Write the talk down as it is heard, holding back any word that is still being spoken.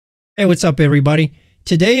Hey, what's up everybody?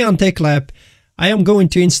 Today on Tech Lab, I am going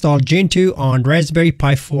to install Gentoo on Raspberry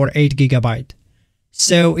Pi 4 8GB.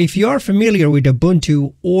 So if you are familiar with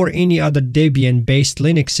Ubuntu or any other Debian-based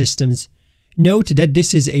Linux systems, note that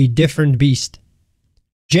this is a different beast.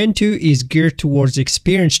 Gentoo is geared towards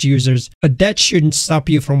experienced users, but that shouldn't stop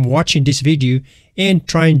you from watching this video and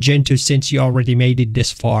trying Gentoo since you already made it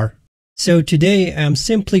this far. So today I'm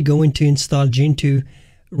simply going to install Gentoo,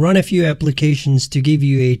 run a few applications to give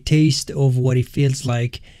you a taste of what it feels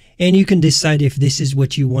like, and you can decide if this is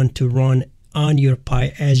what you want to run on your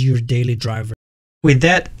Pi as your daily driver. With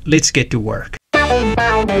that, let's get to work.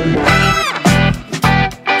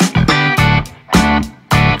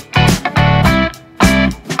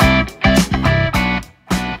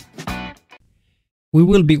 We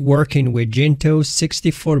will be working with Gentoo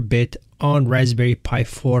 64-bit on Raspberry Pi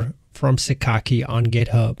 4 from Sakaki on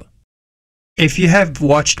GitHub. If you have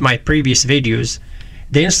watched my previous videos,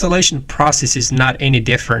 the installation process is not any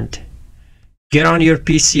different. Get on your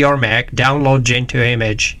PC or Mac, download Gentoo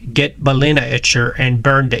image, get Balena Etcher and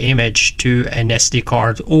burn the image to an SD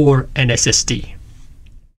card or an SSD.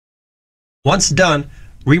 Once done,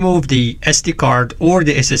 remove the SD card or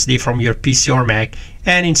the SSD from your PC or Mac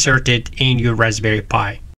and insert it in your Raspberry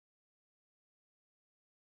Pi.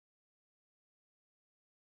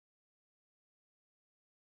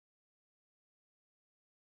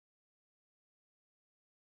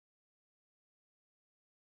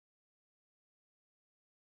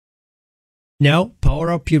 Now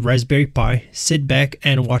power up your Raspberry Pi, sit back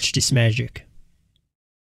and watch this magic.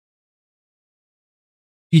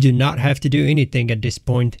 You do not have to do anything at this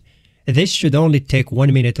point. This should only take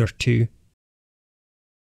 1 minute or two.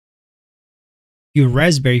 Your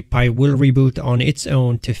Raspberry Pi will reboot on its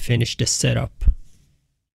own to finish the setup.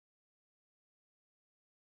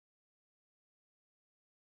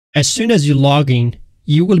 As soon as you log in,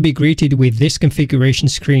 you will be greeted with this configuration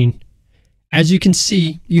screen. As you can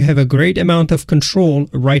see, you have a great amount of control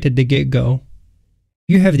right at the get-go.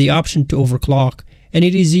 You have the option to overclock, and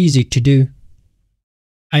it is easy to do.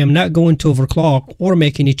 I am not going to overclock or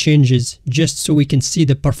make any changes, just so we can see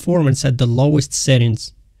the performance at the lowest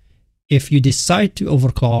settings. If you decide to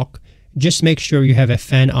overclock, just make sure you have a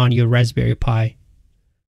fan on your Raspberry Pi.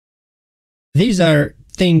 These are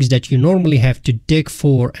things that you normally have to dig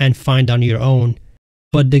for and find on your own,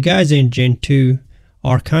 but the guys in Gentoo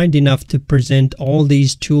are kind enough to present all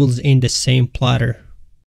these tools in the same platter.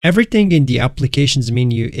 Everything in the applications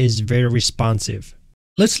menu is very responsive.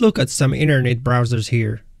 Let's look at some internet browsers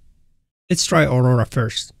here. Let's try Aurora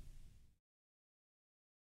first.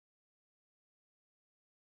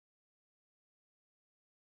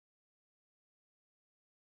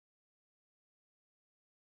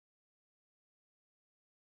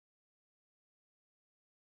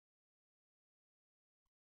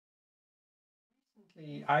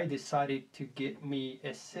 I decided to get me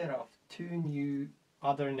a set of 2 new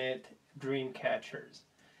Ethernet dream catchers.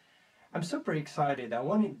 I'm super excited. I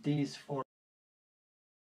wanted these for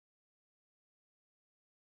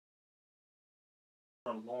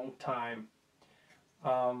a long time.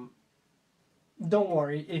 Don't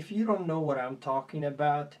worry, if you don't know what I'm talking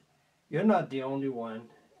about, you're not the only one.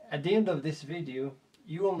 At the end of this video,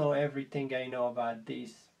 you will know everything I know about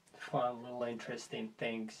these fun little interesting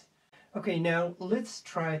things. Okay, now let's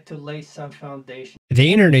try to lay some foundation.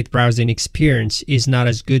 The internet browsing experience is not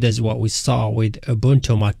as good as what we saw with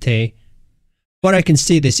Ubuntu Mate, but I can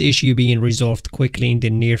see this issue being resolved quickly in the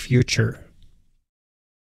near future.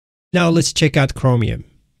 Now let's check out Chromium.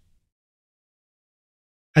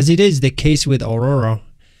 As it is the case with Aurora,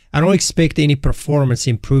 I don't expect any performance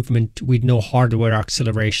improvement with no hardware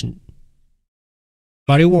acceleration,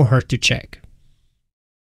 but it won't hurt to check.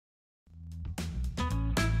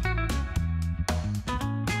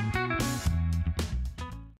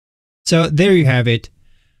 So there you have it.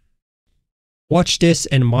 Watch this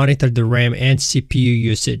and monitor the RAM and CPU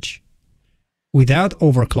usage. Without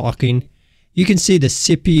overclocking, you can see the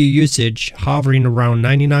CPU usage hovering around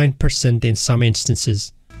 99% in some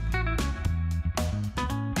instances.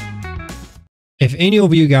 If any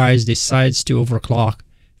of you guys decides to overclock,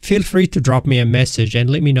 feel free to drop me a message and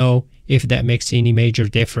let me know if that makes any major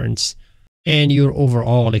difference and your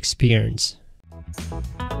overall experience.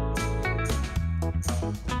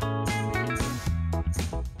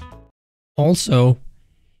 Also,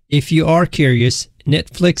 if you are curious,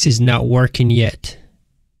 Netflix is not working yet.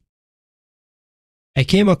 I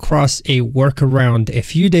came across a workaround a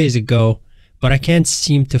few days ago, but I can't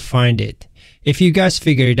seem to find it. If you guys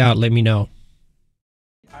figure it out, let me know.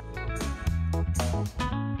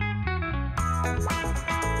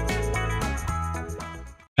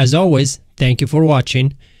 As always, thank you for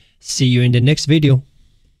watching. See you in the next video.